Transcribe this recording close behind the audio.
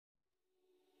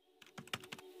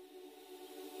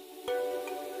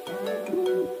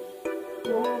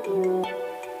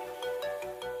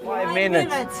Five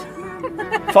minutes.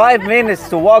 5 minutes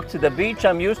to walk to the beach.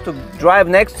 I'm used to drive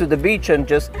next to the beach and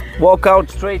just walk out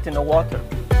straight in the water.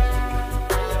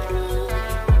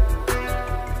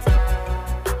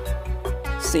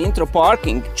 Sintra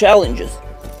parking challenges.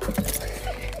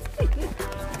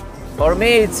 For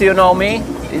me, it's, you know me,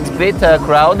 it's a bit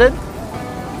crowded.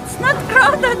 It's not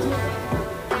crowded.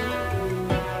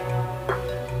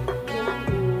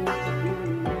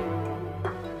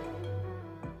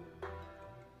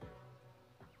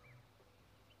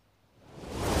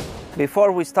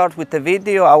 Before we start with the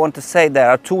video, I want to say there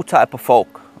are two types of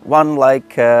folk. One like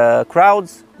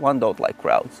crowds, one don't like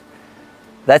crowds.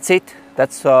 That's it.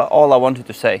 That's all I wanted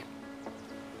to say.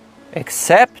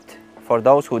 Except for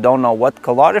those who don't know what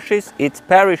Colares is, it's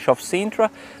parish of Sintra,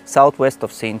 southwest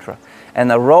of Sintra. And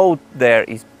the road there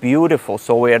is beautiful,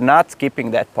 so we are not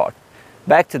skipping that part.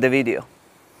 Back to the video.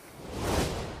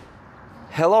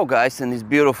 Hello guys, on this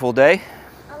beautiful day.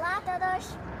 Olá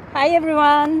todos. Hi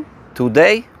everyone.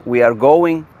 Today we are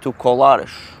going to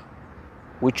Colares,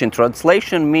 which in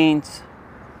translation means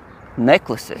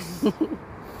necklaces.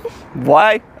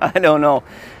 Why? I don't know.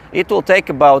 It will take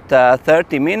about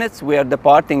 30 minutes. We are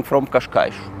departing from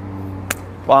Cascais.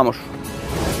 Vamos.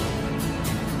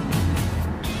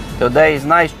 Today is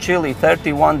nice, chilly,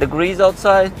 31 degrees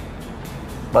outside,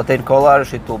 but in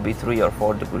Colares it will be 3 or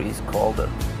 4 degrees colder.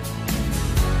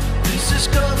 This is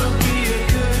gonna be a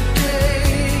good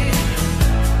day.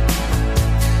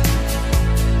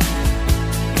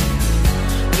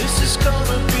 This is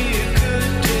gonna be a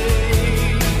good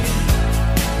day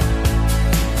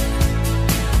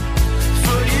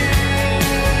for you,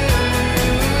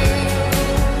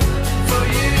 for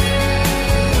you.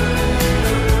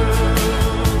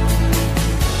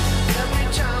 Every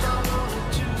time I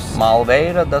wanted to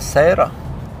Malveira da Serra.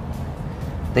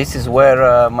 This is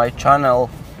where my channel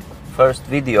first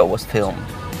video was filmed.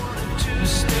 to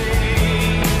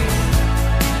stay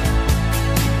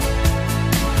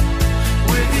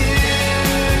with you,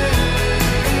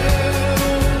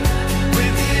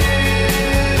 with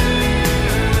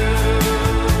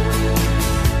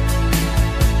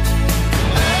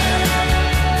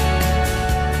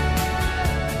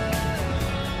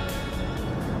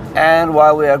And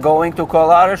while we are going to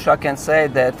Colares, I can say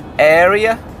that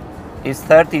area is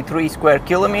 33 square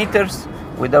kilometers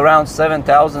with around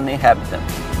 7,000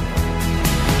 inhabitants.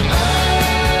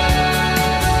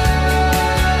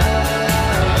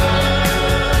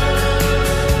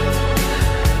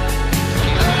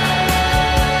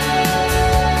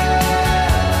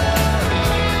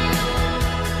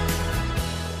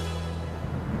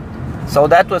 So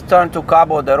that was turned to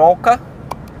Cabo da Roca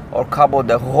or Cabo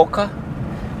da Roca,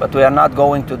 but we are not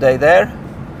going today there.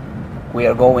 We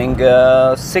are going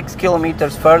 6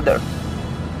 kilometers further.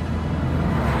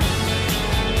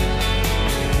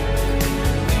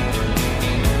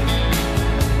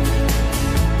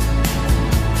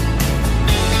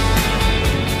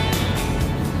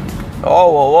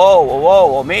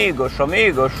 Oh, amigos,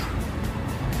 amigos.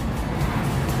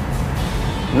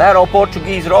 Narrow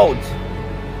Portuguese roads.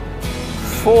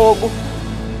 Fogo.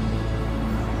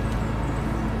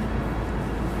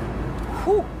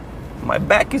 Whew. My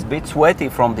back is a bit sweaty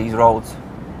from these roads.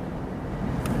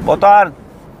 Boa tarde.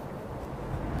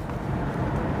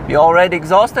 You already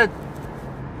exhausted?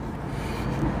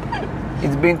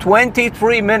 It's been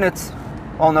 23 minutes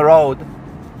on the road.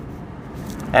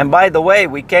 And by the way,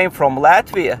 we came from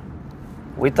Latvia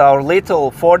with our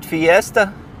little Ford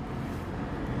Fiesta,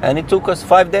 and it took us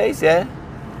 5 days, yeah?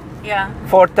 Yeah.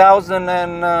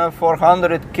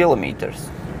 4,400 kilometers.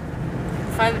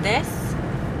 5 days?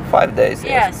 5 days,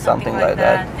 Yeah, yes, something like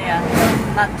that. Yeah.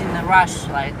 Not in a rush,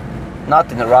 like.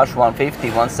 Not in a rush, 150,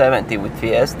 170 with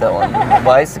Fiesta on a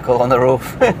bicycle on the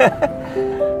roof.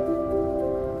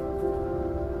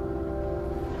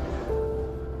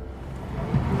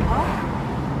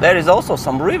 There is also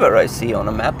some river I see on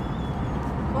a map.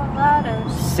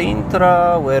 Colares.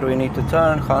 Sintra, where we need to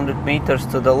turn 100 meters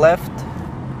to the left.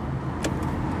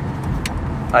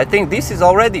 I think this is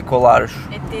already Colares.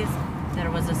 It is.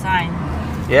 There was a sign.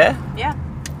 Yeah? Yeah.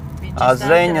 We just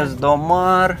Azenhas entered. do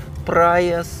Mar,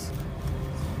 praias,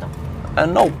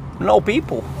 and no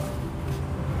people.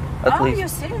 At Oh, least. you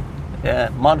see? Yeah,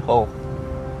 mud hole.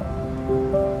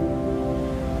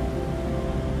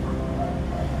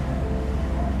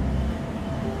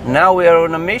 Now we are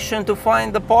on a mission to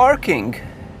find the parking.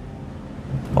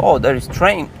 Oh, there is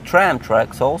tram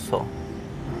tracks also.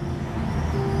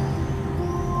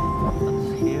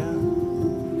 What's here?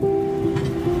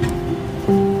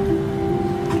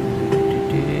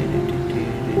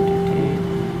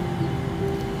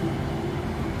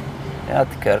 Jā,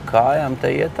 tikai ar kājām te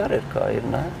iet arī ir kā ir,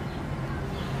 ne?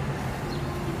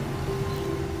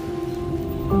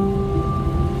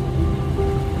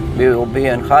 We will be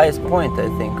on highest point, I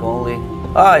think, only.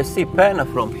 Ah, I see Pena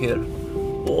from here.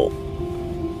 Oh.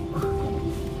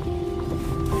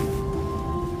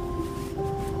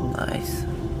 Nice.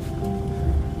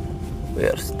 We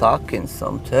are stuck in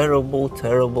some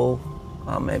terrible.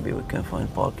 Maybe we can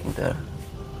find parking there.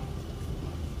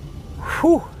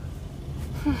 Whew.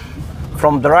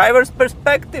 From driver's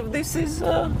perspective, this is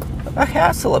a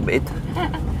hassle a bit.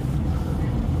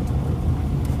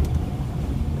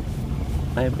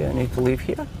 Maybe I need to leave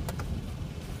here.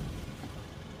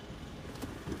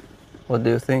 What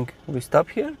do you think? We stop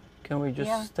here? Can we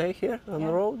just stay here on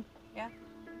the road? Yeah.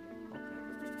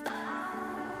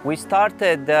 We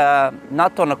started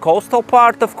not on a coastal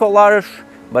part of Colares,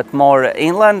 but more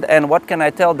inland. And what can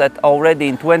I tell that already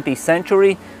in 20th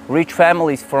century, rich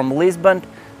families from Lisbon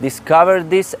discovered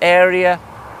this area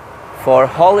for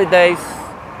holidays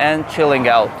and chilling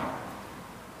out,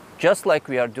 just like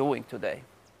we are doing today.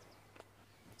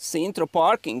 Sintra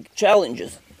parking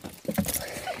challenges.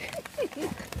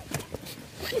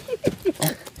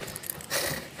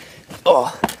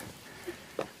 Oh,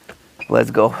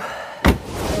 let's go.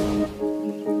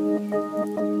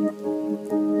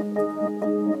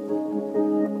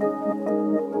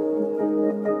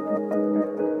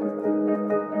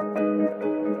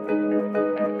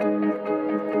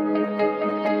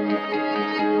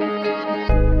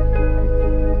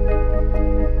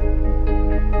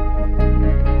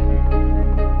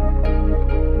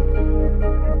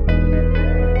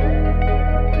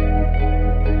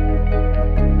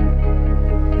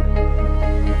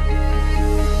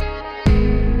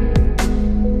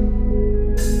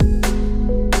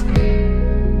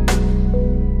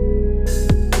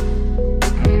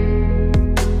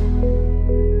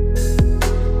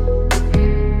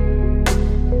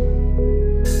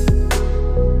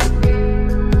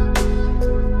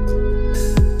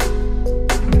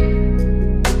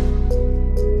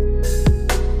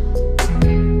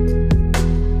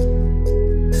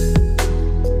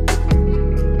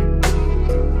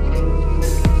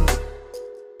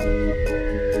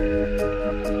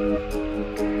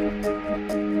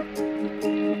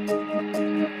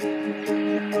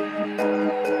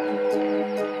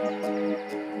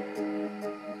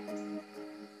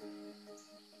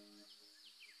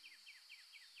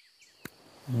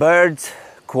 Birds,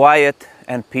 quiet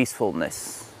and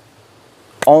peacefulness.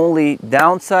 Only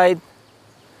downside,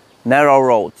 narrow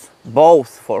roads, both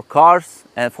for cars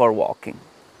and for walking.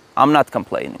 I'm not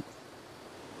complaining.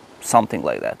 Something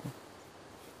like that.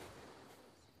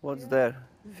 What's there?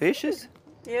 Fishes?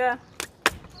 Yeah.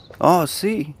 Oh,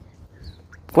 see.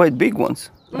 Quite big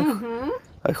ones.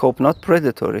 I hope not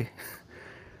predatory.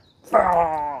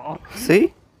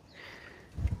 See?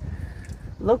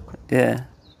 Look, Yeah.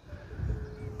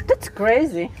 that's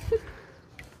crazy.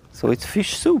 So it's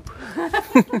fish soup.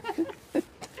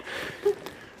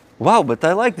 Wow, but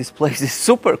I like this place. It's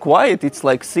super quiet. It's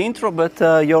like Sintra, but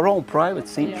your own private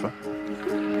Sintra.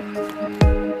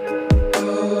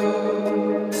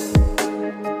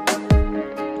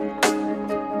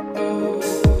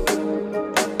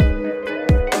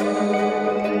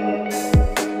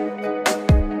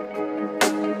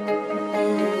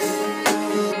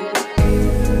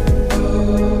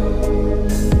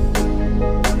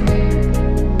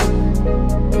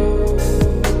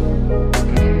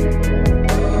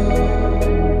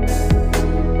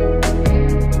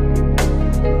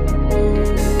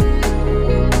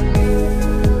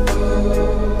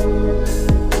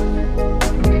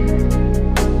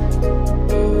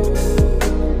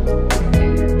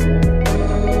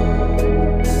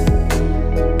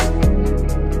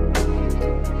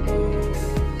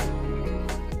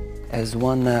 As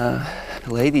one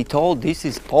lady told, this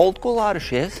is old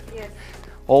Colares, yes? Yes.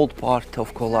 Old part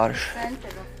of Colares. Center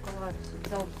of Colares,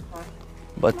 it's old part.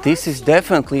 But this is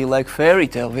definitely like fairy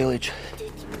tale village.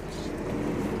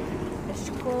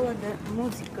 Escola de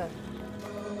Música.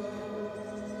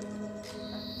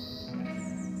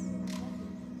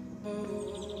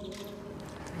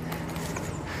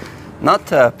 Not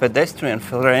pedestrian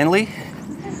friendly,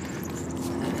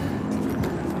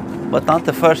 but not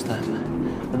the first time.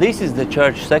 This is the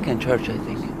church, second church, I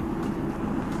think.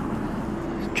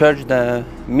 Church de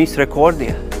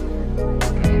Misericordia.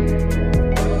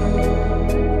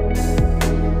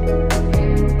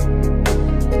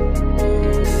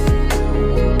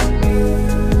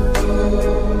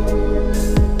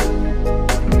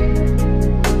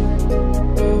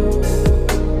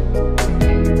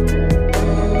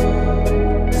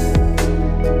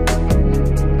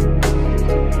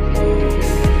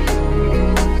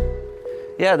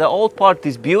 yeah, the old part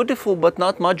is beautiful, but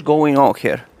not much going on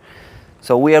here.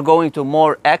 So we are going to a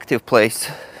more active place.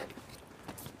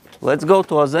 Let's go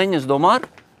to Azenhas do Mar.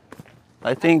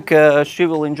 I think she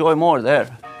will enjoy more there.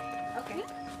 Okay.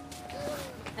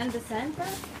 And the center?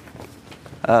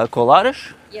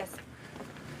 Colares? Yes.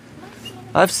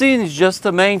 I've seen it's just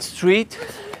a main street,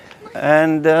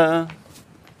 and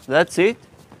that's it.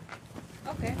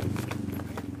 Okay.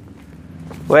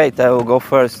 Wait, I will go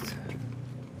first.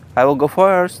 I will go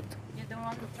first. You don't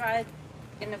want to try it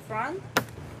in the front?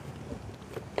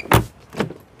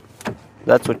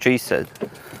 That's what she said.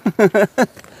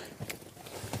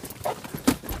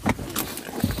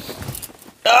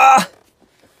 Ah!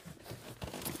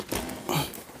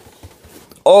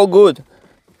 All good.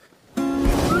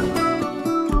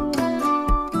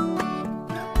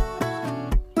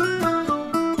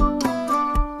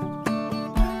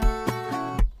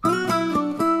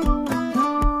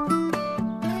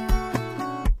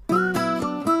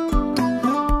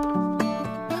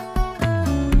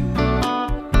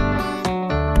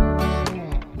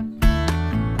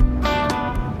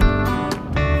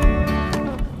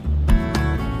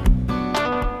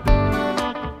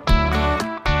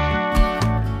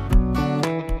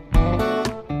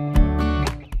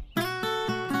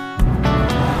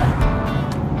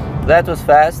 That was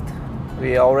fast.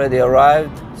 We already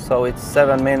arrived, so it's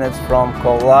 7 minutes from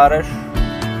Colares.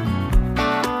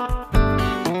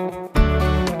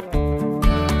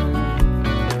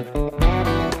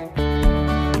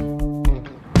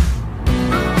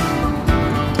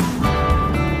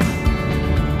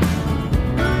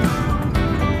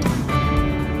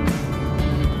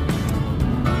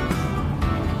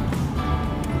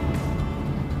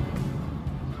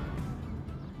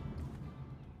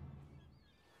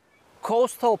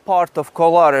 Coastal part of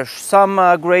Colares, some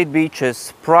great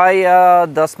beaches. Praia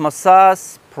das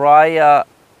Maçãs, Praia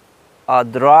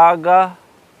Adraga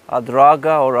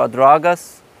or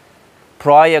Adragas,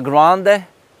 Praia Grande,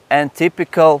 and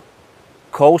typical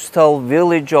coastal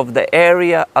village of the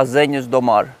area, Azenhas do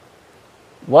Mar.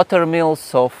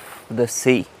 Watermills of the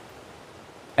sea.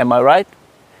 Am I right?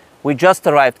 We just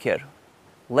arrived here.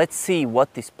 Let's see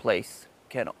what this place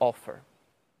can offer.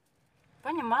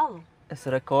 Põe malo. It's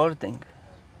recording.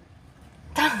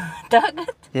 Tagad?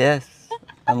 Yes,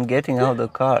 I'm getting out of the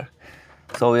car.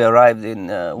 So we arrived in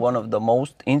one of the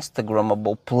most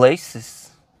Instagrammable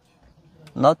places.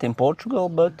 Not in Portugal,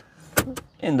 but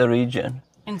in the region.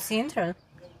 In Sintra.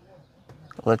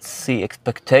 Let's see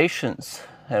expectations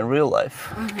and real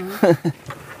life.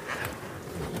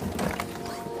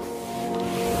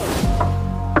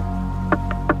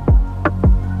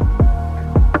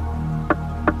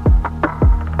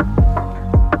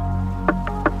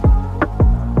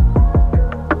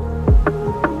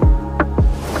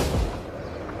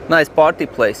 Nice party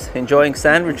place, enjoying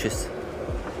sandwiches.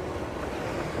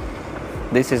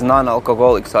 This is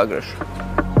non-alcoholic Sagres.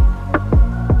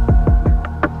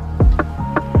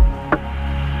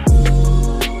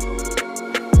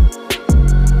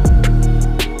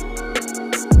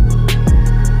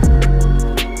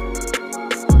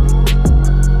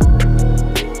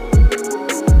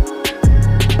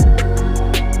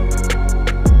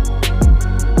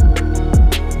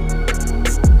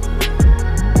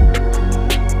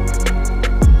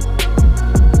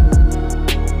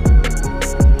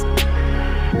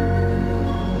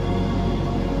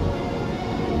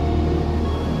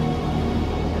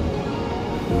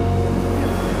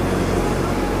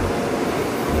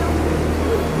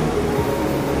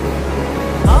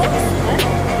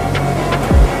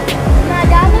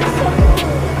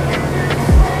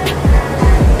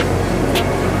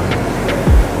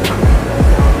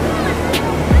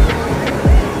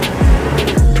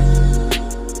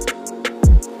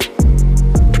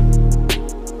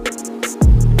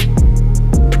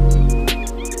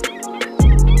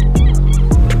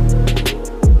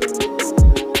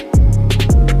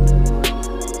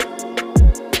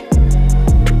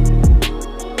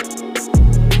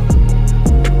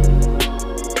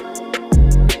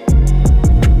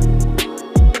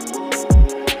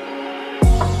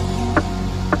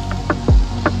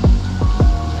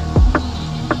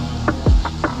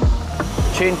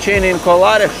 Chin chin in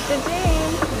Colares.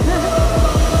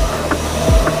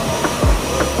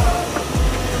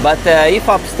 But if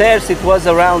upstairs it was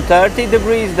around 30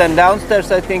 degrees, then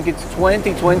downstairs I think it's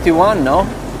 20, 21, no?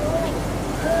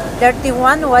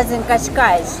 31 was in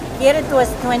Cascais. Here it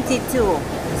was 22.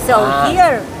 So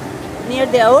here, near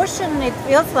the ocean, it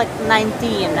feels like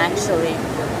 19 actually.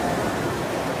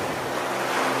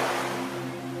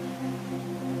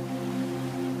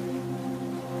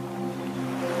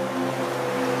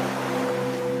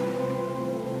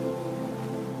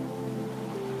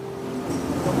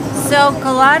 So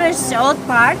Colares old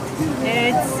part,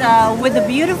 it's with a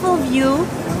beautiful view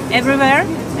everywhere.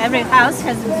 Every house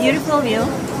has a beautiful view,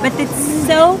 but it's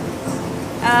so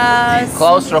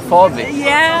Claustrophobic.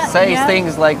 yeah, Say yeah.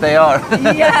 things like they are.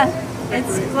 Yeah,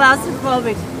 it's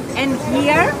claustrophobic. And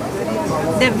here,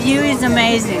 the view is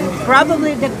amazing.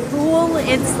 Probably the pool,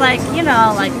 it's like, you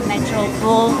know, like natural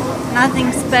pool,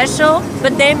 nothing special.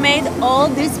 But they made all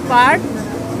this part,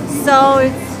 so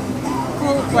it's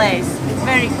cool place,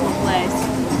 very cool place.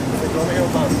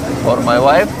 For my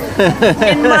wife.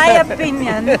 In my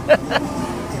opinion.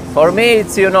 For me,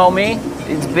 it's, you know me,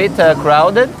 it's a bit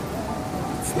crowded.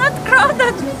 It's not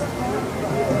crowded.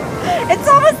 It's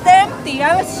almost empty.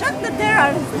 I was shocked that there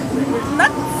are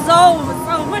not so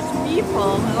much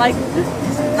people. Like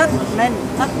not many.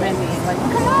 Like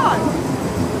come on.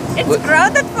 It's But-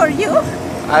 crowded for you.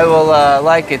 I will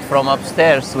like it from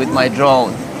upstairs with my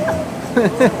drone.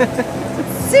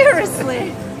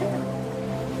 Seriously.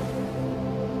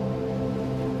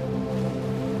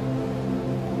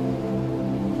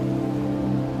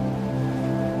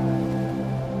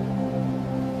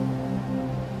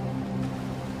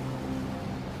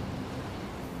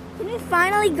 Can we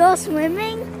finally go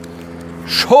swimming?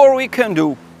 Sure we can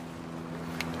do.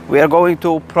 We are going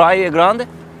to Praia Grande.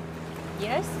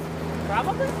 Yes,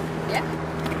 probably.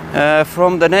 Yeah.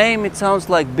 From the name, it sounds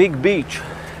like big beach.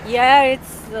 Yeah,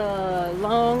 it's a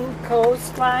long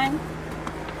coastline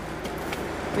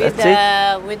with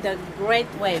That's with the great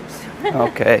waves.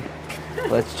 Okay,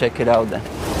 let's check it out then.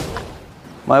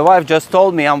 My wife just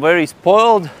told me I'm very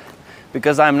spoiled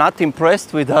because I'm not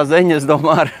impressed with Azenhas do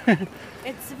Mar.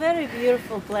 It's a very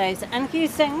beautiful place, and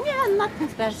he's saying, yeah, nothing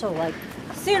special. Like,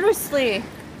 seriously,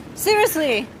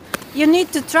 you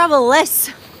need to travel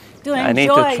less to enjoy. I need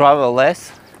to travel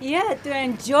less. Yeah, to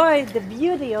enjoy the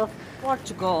beauty of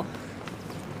Portugal.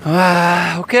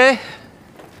 Okay,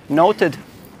 noted.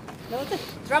 Noted.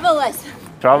 Travel less.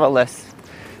 Travel less.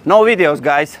 No videos,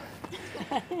 guys.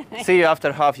 See you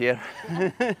after half year.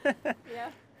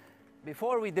 Yeah.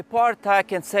 Before we depart, I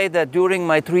can say that during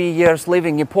my 3 years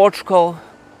living in Portugal,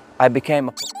 I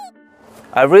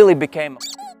really became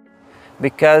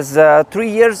because 3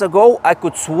 years ago I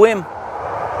could swim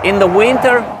in the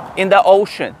winter in the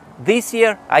ocean. This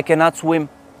year I cannot swim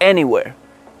anywhere,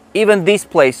 even this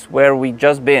place where we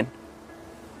just been.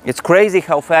 It's crazy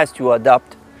how fast you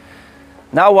adapt.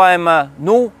 Now I'm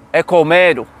no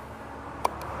ecomedo.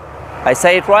 I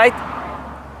say it right?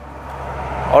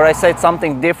 Or I said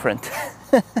something different?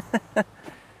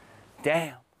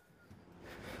 Damn.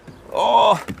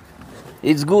 Oh,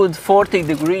 it's good 40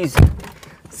 degrees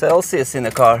Celsius in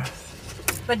the car.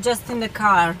 But just in the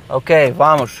car. Okay,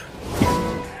 vamos.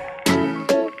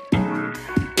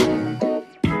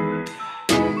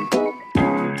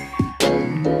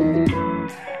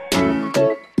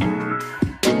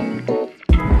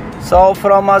 So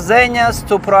from Azenhas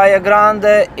to Praia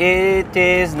Grande, it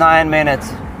is 9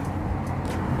 minutes,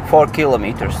 4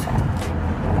 kilometers.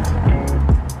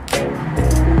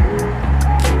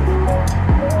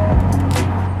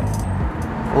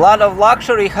 A lot of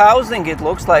luxury housing, it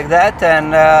looks like that,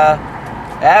 and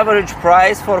average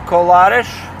price for Colares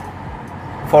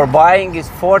for buying is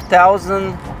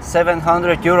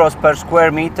 4,700 euros per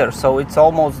square meter, so it's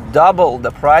almost double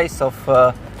the price of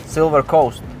Silver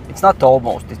Coast. It's not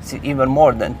almost, it's even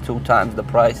more than 2 times the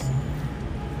price.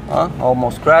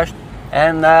 Almost crashed.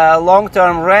 And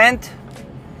long-term rent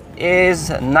is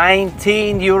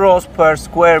 19 euros per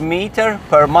square meter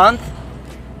per month,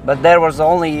 but there was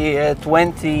only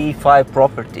 25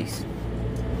 properties.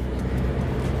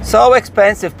 So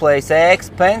expensive place,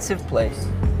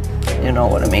 You know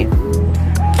what I mean.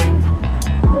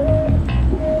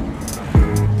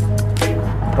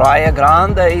 Praia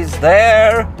Grande is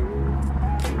there,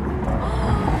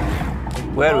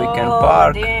 where we can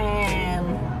park.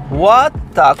 Damn. What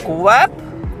the crap?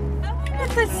 I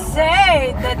wanted to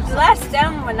say that last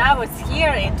time when I was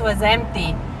here, it was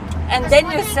empty. And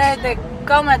then you said the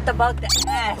comment about the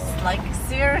ass. Like,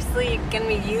 seriously, can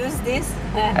we use this?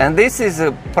 And this is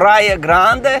Praia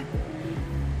Grande.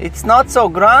 It's not so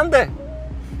grande.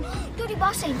 Dirty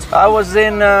boss ain't. I was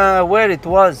in, where it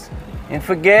was? In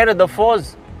Figueira da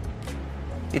Foz.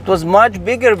 It was much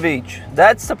bigger beach.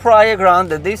 That's the Praia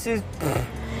Grande. This is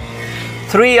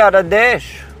 3 out of 10.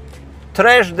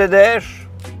 3 de 10.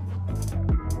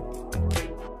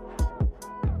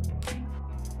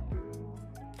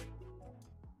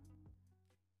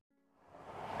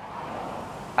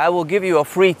 I will give you a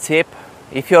free tip.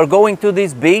 If you're going to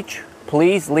this beach,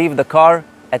 please leave the car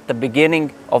at the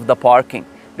beginning of the parking.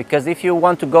 Because if you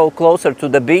want to go closer to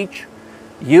the beach,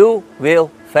 you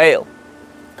will fail.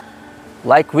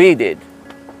 Like we did.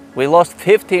 We lost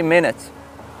 15 minutes.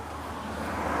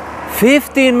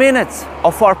 15 minutes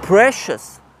of our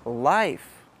precious life.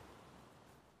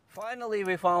 Finally,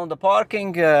 we found the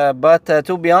parking, but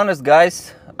to be honest,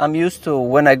 guys, I'm used to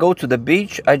when I go to the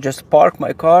beach, I just park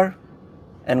my car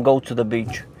and go to the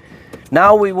beach.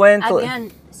 Now we went...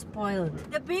 Again, spoiled.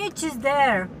 The beach is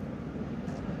there.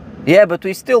 Yeah, but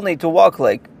we still need to walk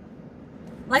like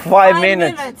Like 5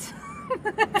 minutes.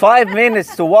 5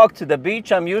 minutes to walk to the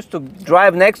beach. I'm used to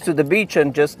drive next to the beach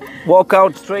and just walk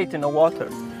out straight in the water.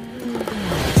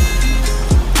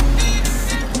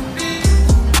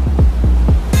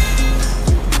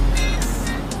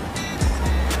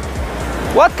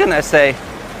 What can I say?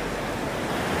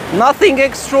 Nothing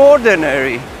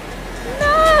extraordinary.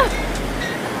 No.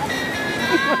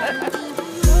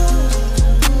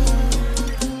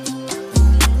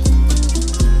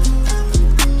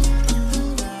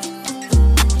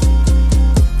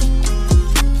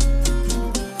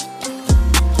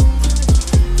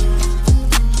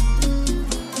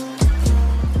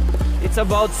 It's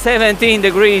about 17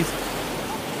 degrees.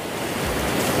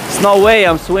 There's no way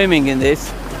I'm swimming in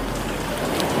this.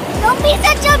 Don't be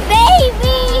such a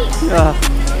baby!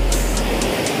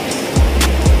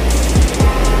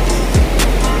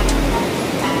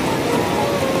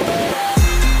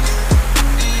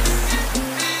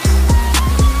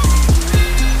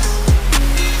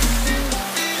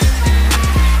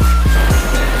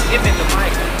 Give me the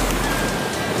mic.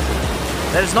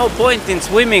 There's no point in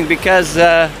swimming because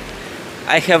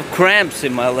I have cramps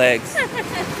in my legs.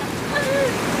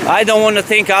 I don't want to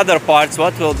think other parts,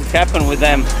 what will happen with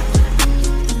them.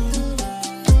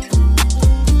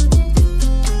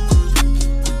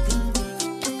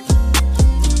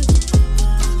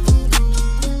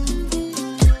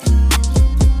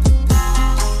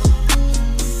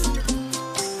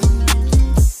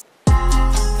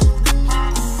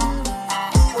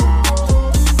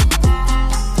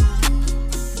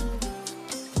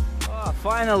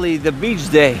 Finally, the beach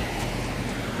day.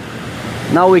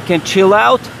 Now we can chill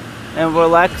out and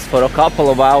relax for a couple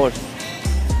of hours.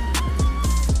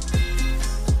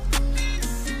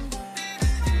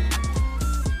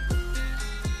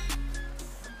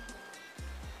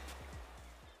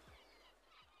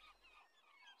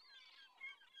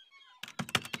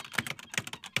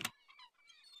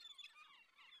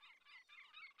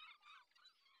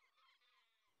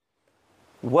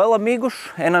 Well, amigos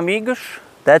and amigas,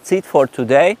 that's it for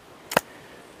today.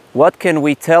 What can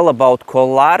we tell about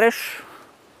Colares?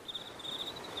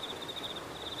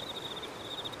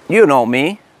 You know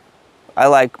me. I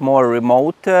like more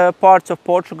remote parts of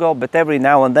Portugal, but every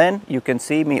now and then you can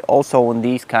see me also in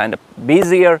these kind of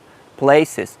busier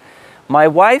places. My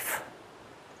wife,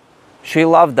 she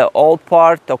loved the old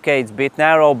part. Okay, it's a bit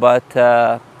narrow,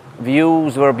 but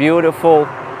views were beautiful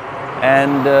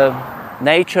and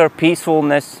nature,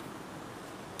 peacefulness.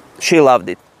 She loved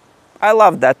it. I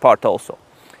loved that part also.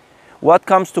 What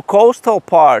comes to coastal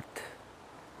part,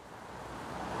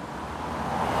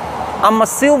 I'm a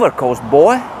Silver Coast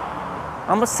boy.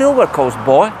 I'm a Silver Coast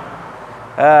boy.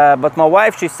 But my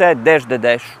wife, she said, there's the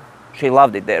dash. She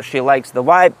loved it there. She likes the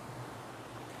vibe.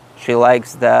 She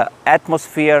likes the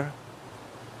atmosphere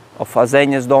of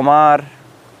Azenhas do Mar,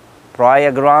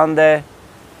 Praia Grande.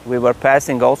 We were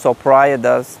passing also Praia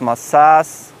das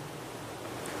Maçãs.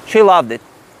 She loved it.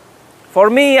 For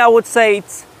me, I would say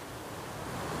it's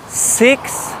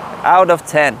 6 out of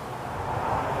 10.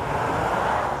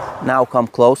 Now come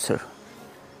closer.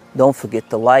 Don't forget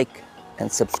to like and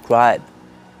subscribe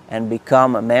and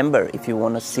become a member if you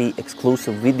want to see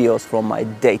exclusive videos from my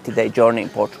day-to-day journey in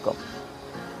Portugal.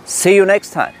 See you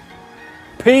next time.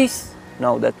 Peace.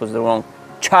 No, that was the wrong.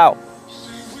 Ciao.